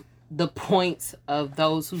the points of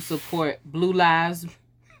those who support Blue Lives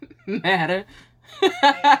Matter,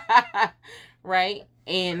 right?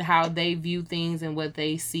 And how they view things and what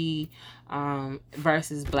they see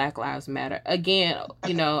versus Black Lives Matter. Again,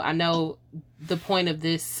 I know the point of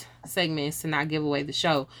this segment is to not give away the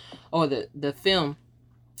show or the film,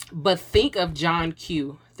 but think of John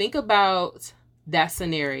Q. Think about that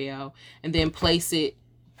scenario and then place it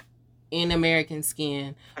in American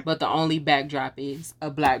Skin, but the only backdrop is a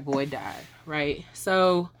black boy died, right?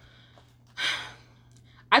 So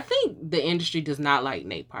I think the industry does not like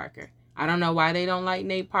Nate Parker. I don't know why they don't like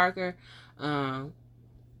Nate Parker,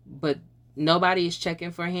 but nobody is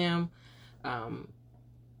checking for him.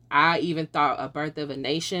 I even thought A Birth of a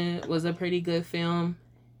Nation was a pretty good film.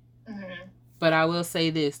 Mm-hmm. But I will say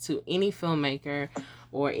this to any filmmaker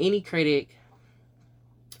or any critic,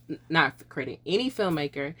 any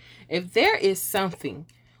filmmaker, if there is something,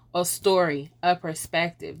 a story, a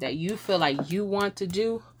perspective that you feel like you want to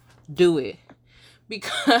do it.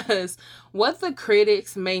 Because what the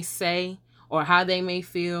critics may say or how they may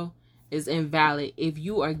feel is invalid if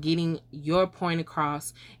you are getting your point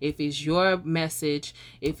across, if it's your message,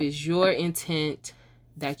 if it's your intent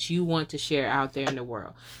that you want to share out there in the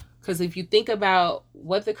world. Because if you think about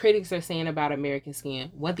what the critics are saying about American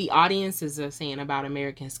Skin, what the audiences are saying about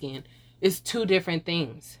American Skin, it's two different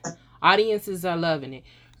things. Audiences are loving it.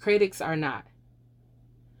 Critics are not.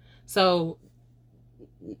 So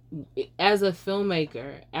as a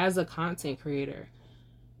filmmaker, as a content creator,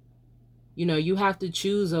 you have to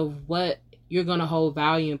choose of what you're going to hold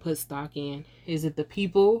value and put stock in. Is it the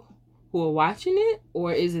people who are watching it,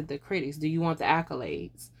 or is it the critics? Do you want the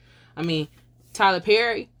accolades? I mean, Tyler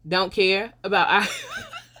Perry don't care about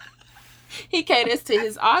he caters to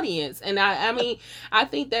his audience. And I mean, I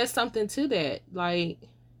think there's something to that. Like,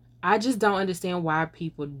 I just don't understand why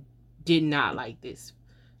people did not like this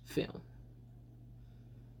film.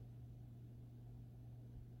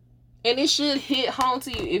 And it should hit home to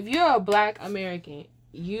you. If you're a Black American,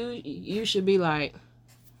 you should be like,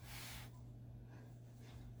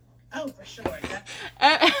 oh, for sure.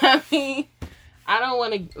 I mean, I don't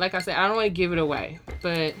want to, like I said, I don't want to give it away,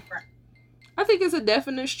 but I think it's a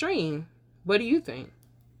definite stream. What do you think?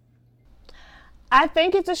 I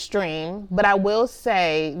think it's a stream, but I will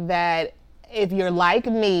say that if you're like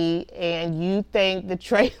me and you think the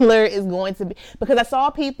trailer is going to be, because I saw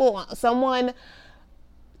people on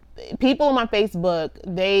my Facebook,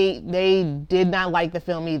 they did not like the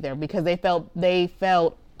film either, because they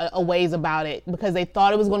felt a ways about it, because they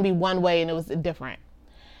thought it was going to be one way and it was different,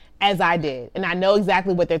 as I did. And I know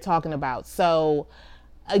exactly what they're talking about. So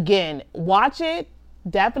again, watch it,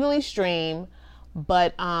 definitely stream,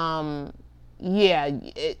 but yeah,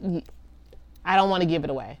 I don't want to give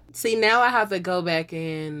it away. See, now I have to go back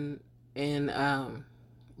and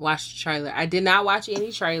watch the trailer. I did not watch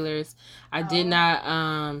any trailers. I did not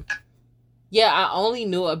I only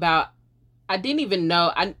knew about,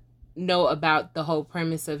 I know about the whole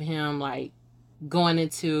premise of him like going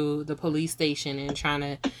into the police station and trying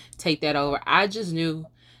to take that over. I just knew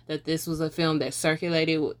that this was a film that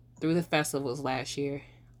circulated through the festivals last year.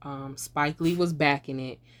 Spike Lee was backing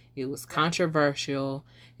it. It was controversial.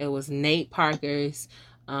 It was Nate Parker's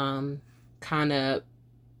kind of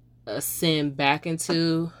ascend back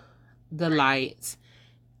into the light,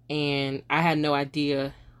 and I had no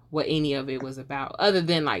idea what any of it was about, other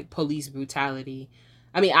than like police brutality.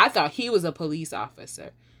 I mean, I thought he was a police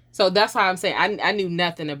officer, so that's why I'm saying I knew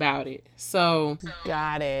nothing about it. So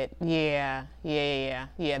got it. Yeah.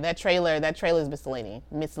 That trailer is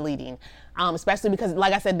misleading. Especially because,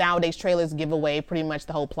 like I said, nowadays trailers give away pretty much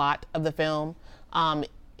the whole plot of the film.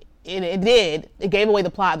 It gave away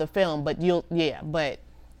the plot of the film, but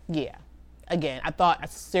again, I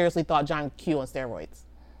seriously thought John Q on steroids.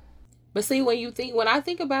 But see, when I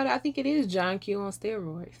think about it, I think it is John Q on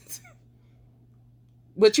steroids.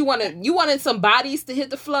 But you wanted some bodies to hit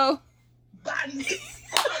the flow? Bodies.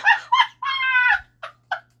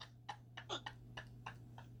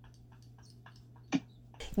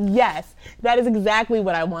 Yes, that is exactly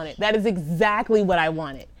what I wanted. That is exactly what I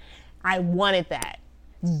wanted. I wanted that.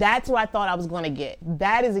 That's what I thought I was going to get.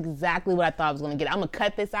 That is exactly what I thought I was going to get. I'm going to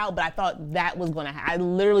cut this out, but I thought that was going to happen. I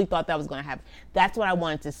literally thought that was going to happen. That's what I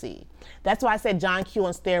wanted to see. That's why I said John Q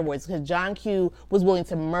on steroids, because John Q was willing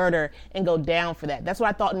to murder and go down for that. That's what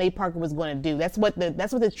I thought Nate Parker was going to do. That's what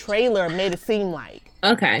the trailer made it seem like.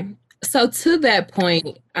 Okay. So to that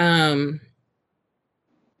point,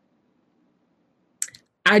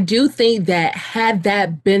 I do think that had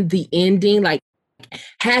that been the ending, like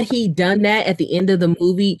had he done that at the end of the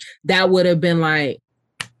movie, that would have been like,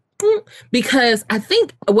 because I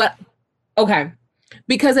think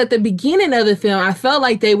because at the beginning of the film, I felt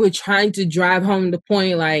like they were trying to drive home the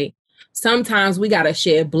point, like sometimes we gotta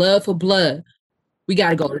shed blood for blood. We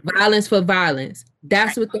gotta go violence for violence.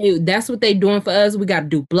 That's what they doing for us. We gotta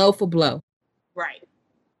do blow for blow. Right.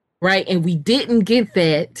 Right. And we didn't get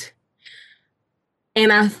that.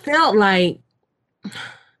 And I felt like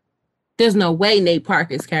there's no way Nate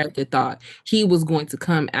Parker's character thought he was going to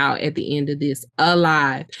come out at the end of this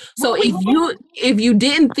alive. So if you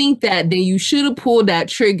didn't think that, then you should have pulled that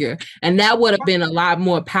trigger, and that would have been a lot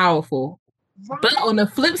more powerful. But on the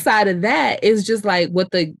flip side of that, it's just like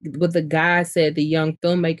what the guy said, the young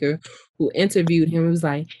filmmaker who interviewed him, was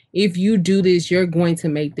like, if you do this, you're going to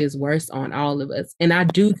make this worse on all of us. And I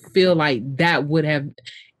do feel like that would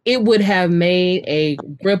have made a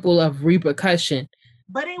ripple of repercussion.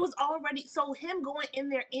 But it was already, so him going in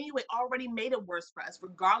there anyway already made it worse for us,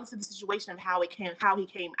 regardless of the situation of how he came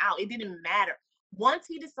out. It didn't matter. Once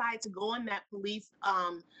he decided to go in that police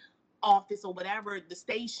office or whatever, the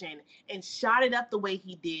station, and shot it up the way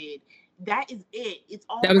he did, that is it. It's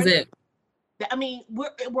already, that was it. I mean, we're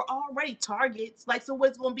already targets. Like, so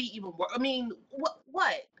what's going to be even worse? I mean,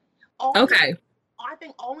 what? Okay. I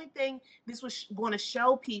think only thing this was going to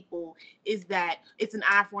show people is that it's an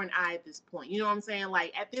eye for an eye at this point. You know what I'm saying?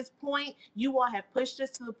 Like, at this point, you all have pushed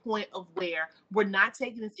us to the point of where we're not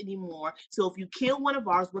taking this anymore. So if you kill one of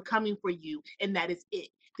ours, we're coming for you, and that is it.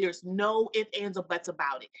 There's no ifs, ands, or buts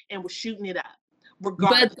about it, and we're shooting it up.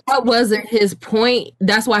 Regardless. But that wasn't his point.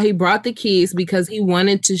 That's why he brought the kids, because he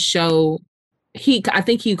wanted to show. I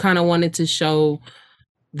think he kind of wanted to show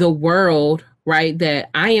the world, right, that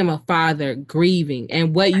I am a father grieving,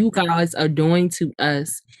 and what you guys are doing to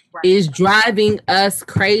us is driving us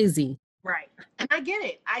crazy. Right. And I get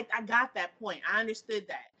it. I got that point. I understood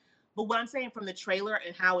that. But what I'm saying from the trailer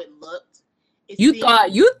and how it looked, you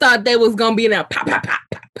thought they was gonna be in a pop, pop, pop,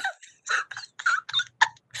 pop.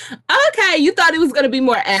 Okay, you thought it was gonna be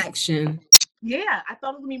more action. Yeah, I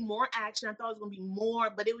thought it was gonna be more action. I thought it was gonna be more,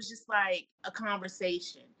 but it was just like a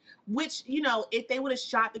conversation. Which, you know, if they would have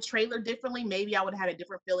shot the trailer differently, maybe I would have had a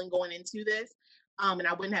different feeling going into this. And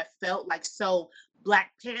I wouldn't have felt like so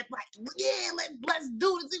Black Panther, like, yeah, let's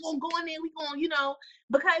do this. We're gonna go in there, we gonna, you know,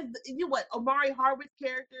 because Omari Hardwick's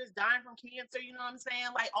character is dying from cancer, you know what I'm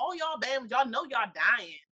saying? Like, all y'all y'all know y'all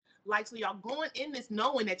dying. Like, so y'all going in this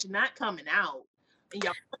knowing that you're not coming out. And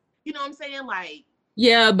y'all, you know what I'm saying? Like,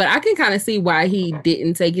 yeah, but I can kind of see why he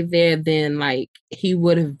didn't take it there. Then, like, he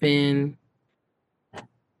would have been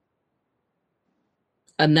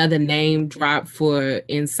another name drop for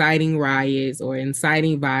inciting riots or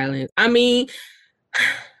inciting violence. I mean,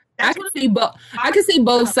 I can see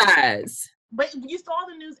both sides. But you saw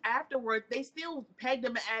the news afterwards. They still pegged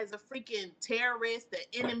him as a freaking terrorist, the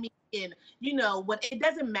enemy, and you know what? It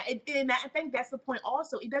doesn't matter. And I think that's the point.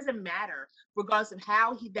 Also, it doesn't matter regardless of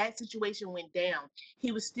how that situation went down.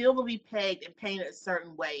 He was still gonna be pegged and painted a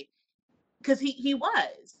certain way because he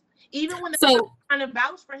was. Even when they were trying to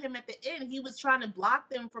vouch for him at the end, he was trying to block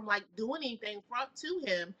them from like doing anything to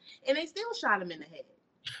him, and they still shot him in the head.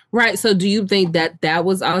 Right. So do you think that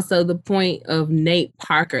was also the point of Nate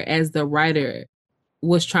Parker as the writer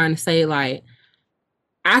was trying to say, like,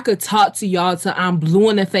 I could talk to y'all till I'm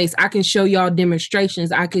blue in the face. I can show y'all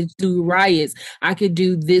demonstrations. I could do riots. I could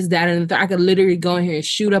do this, that, and the third. I could literally go in here and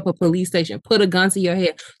shoot up a police station, put a gun to your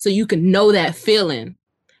head so you can know that feeling,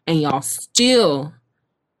 and y'all still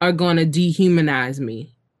are going to dehumanize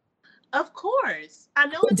me. Of course. I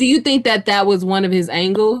know. Do you think that was one of his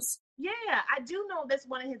angles? Yeah, I do know that's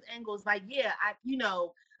one of his angles. Like, yeah,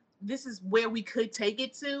 this is where we could take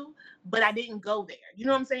it to, but I didn't go there. You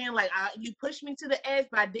know what I'm saying? Like, you pushed me to the edge,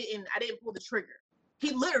 but I didn't pull the trigger.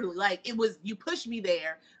 He literally, like, it was, you pushed me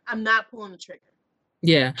there. I'm not pulling the trigger.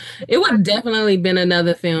 Yeah, it would have definitely been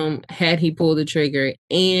another film had he pulled the trigger.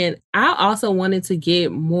 And I also wanted to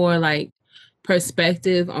get more like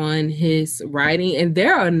perspective on his writing, and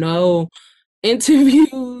there are no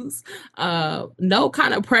interviews, no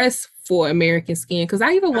kind of press for American Skin, because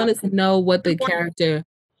I even wanted to know what the character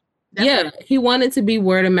Yeah, he wanted to be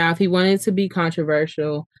word of mouth. He wanted to be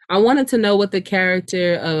controversial. I wanted to know what the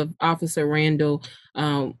character of Officer Randall,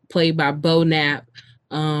 played by Bo Knapp,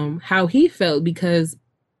 how he felt, because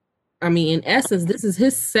I mean, in essence, this is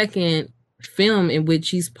his second film in which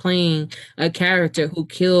he's playing a character who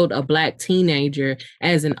killed a black teenager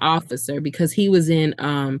as an officer, because he was in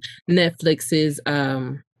Netflix's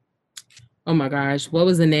oh my gosh, what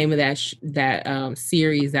was the name of that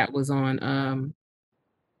series that was on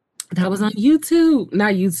YouTube?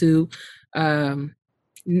 Not YouTube. Um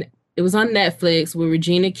it was on Netflix with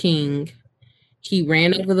Regina King. He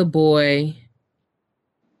ran over the boy.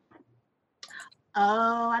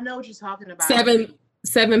 Oh, I know what you're talking about.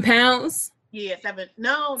 7 pounds. Yeah, seven.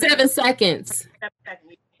 No, 7 seconds. 7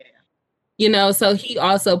 seconds. Yeah. You know, so he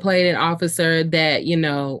also played an officer that, you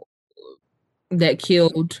know, that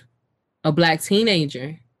killed a black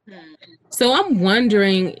teenager. So I'm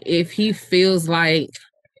wondering if he feels like,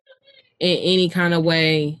 in any kind of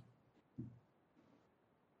way,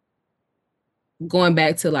 going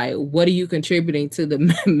back to like, what are you contributing to the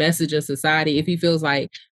message of society? If he feels like,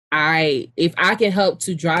 if I can help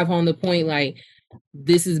to drive home the point, like,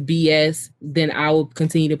 this is BS, then I will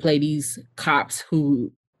continue to play these cops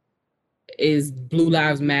who is Blue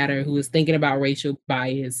Lives Matter, who is thinking about racial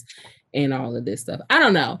bias and all of this stuff. I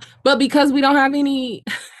don't know. But because we don't have any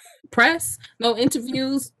press, no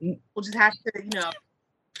interviews, we'll just have to, you know.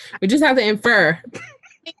 We just have to infer.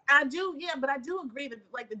 I do, yeah, but I do agree that,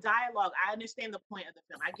 like, the dialogue, I understand the point of the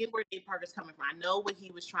film. I get where Dave Parker's coming from. I know what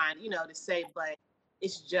he was trying, you know, to say, but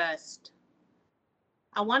it's just,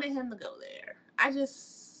 I wanted him to go there. It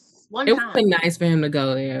would be nice for him to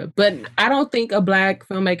go there, but I don't think a black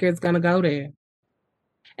filmmaker is going to go there.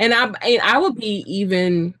 And I would be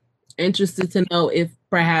even interested to know if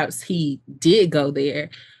perhaps he did go there,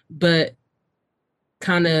 but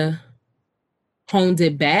kind of honed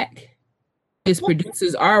it back. His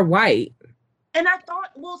producers are white. And I thought,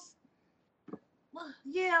 well,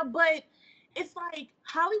 yeah, but it's like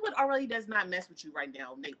Hollywood already does not mess with you right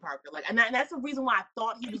now, Nate Parker. Like, and that's the reason why I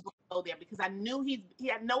thought he was going to go there, because I knew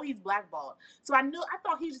I know he's blackballed. So I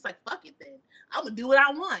thought he was just like, fuck it then. I'm gonna do what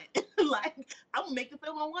I want. Like, I'm gonna make the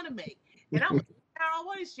film I want to make, and I'm gonna how I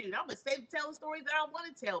want to shoot. I'm gonna tell the stories that I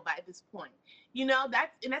want to tell. By at this point, you know,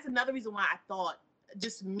 that's another reason why I thought,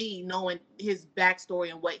 just me knowing his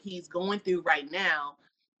backstory and what he's going through right now,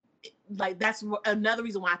 like, that's another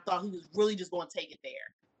reason why I thought he was really just going to take it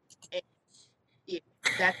there. And yeah,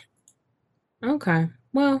 that's okay.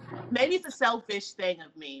 Well, maybe it's a selfish thing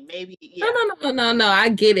of me. Maybe, yeah. No. I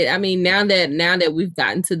get it. I mean, now that we've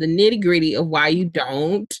gotten to the nitty gritty of why you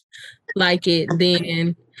don't like it,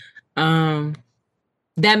 then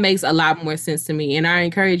that makes a lot more sense to me. And I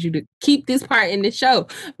encourage you to keep this part in the show,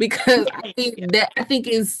 because I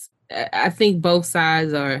think both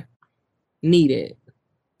sides are needed.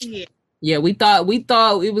 Yeah. Yeah, we thought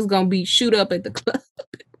it was gonna be shoot up at the club.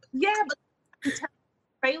 Yeah, but the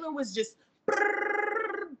trailer was just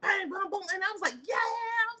bang, boom, boom, and I was like, yeah.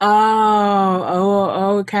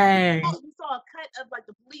 Oh, okay. You saw a cut of like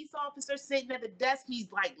the police officer sitting at the desk.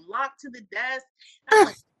 He's like locked to the desk. I'm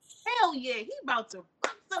like, hell yeah, he about to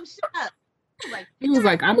fuck some shit up. He was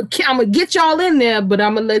like, I'm gonna get y'all in there, but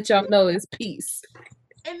I'm gonna let y'all know it's peace.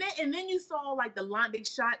 And then you saw like the line they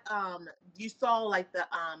shot. You saw like the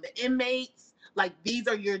inmates. Like, these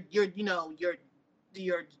are your you know your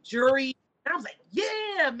jury. And I was like,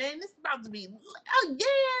 yeah, man, this is about to be. Oh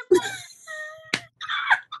yeah.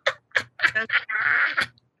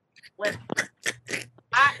 Why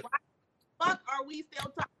fuck are we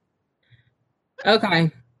still talking?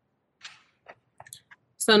 Okay.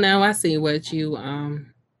 So now I see what you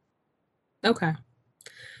okay.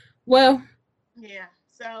 Well. Yeah.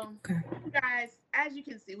 So, guys, as you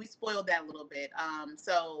can see, we spoiled that a little bit.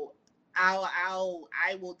 So I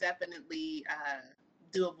will definitely I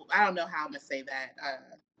don't know how I'm gonna say that.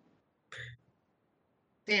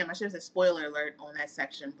 Damn, I should have said spoiler alert on that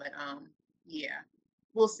section, but yeah,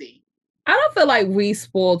 we'll see. I don't feel like we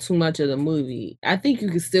spoiled too much of the movie. I think you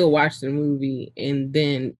can still watch the movie and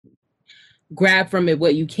then grab from it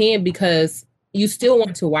what you can, because you still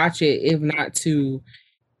want to watch it, if not to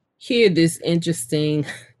hear this interesting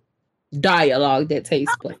dialogue that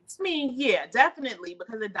takes place. I mean, yeah, definitely,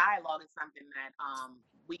 because the dialogue is something that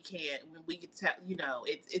we can tell, you know,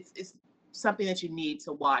 it's something that you need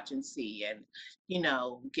to watch and see, and, you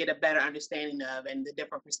know, get a better understanding of, and the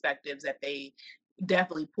different perspectives that they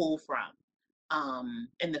definitely pull from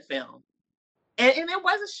in the film. And it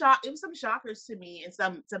was a shock. It was some shockers to me and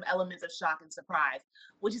some elements of shock and surprise,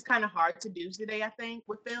 which is kind of hard to do today, I think,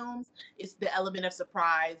 with films. It's the element of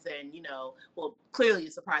surprise and, well, clearly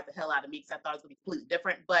it surprised the hell out of me because I thought it was going to be completely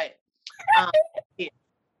different. But yeah.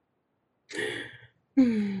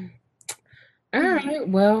 All right.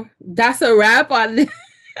 Well, that's a wrap on this.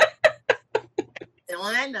 And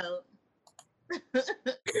on that note,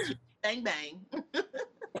 bang, bang.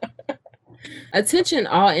 Attention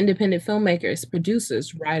all independent filmmakers,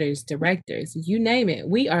 producers, writers, directors, you name it.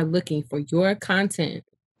 We are looking for your content.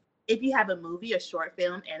 If you have a movie, a short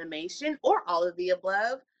film, animation, or all of the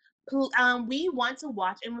above, we want to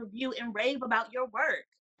watch and review and rave about your work.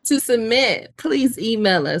 To submit, please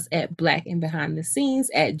email us at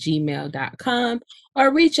blackandbehindthescenes@gmail.com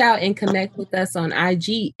or reach out and connect with us on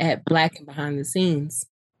IG at blackandbehindthescenes.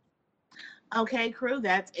 Okay, crew,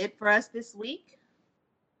 that's it for us this week.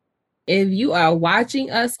 If you are watching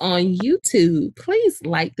us on YouTube, please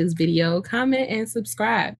like this video, comment, and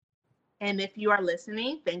subscribe. And if you are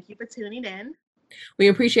listening, thank you for tuning in. We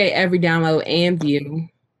appreciate every download and view.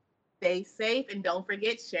 Stay safe and don't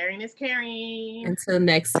forget, sharing is caring. Until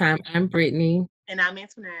next time, I'm Brittany. And I'm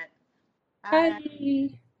Antoinette. Bye.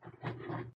 Bye.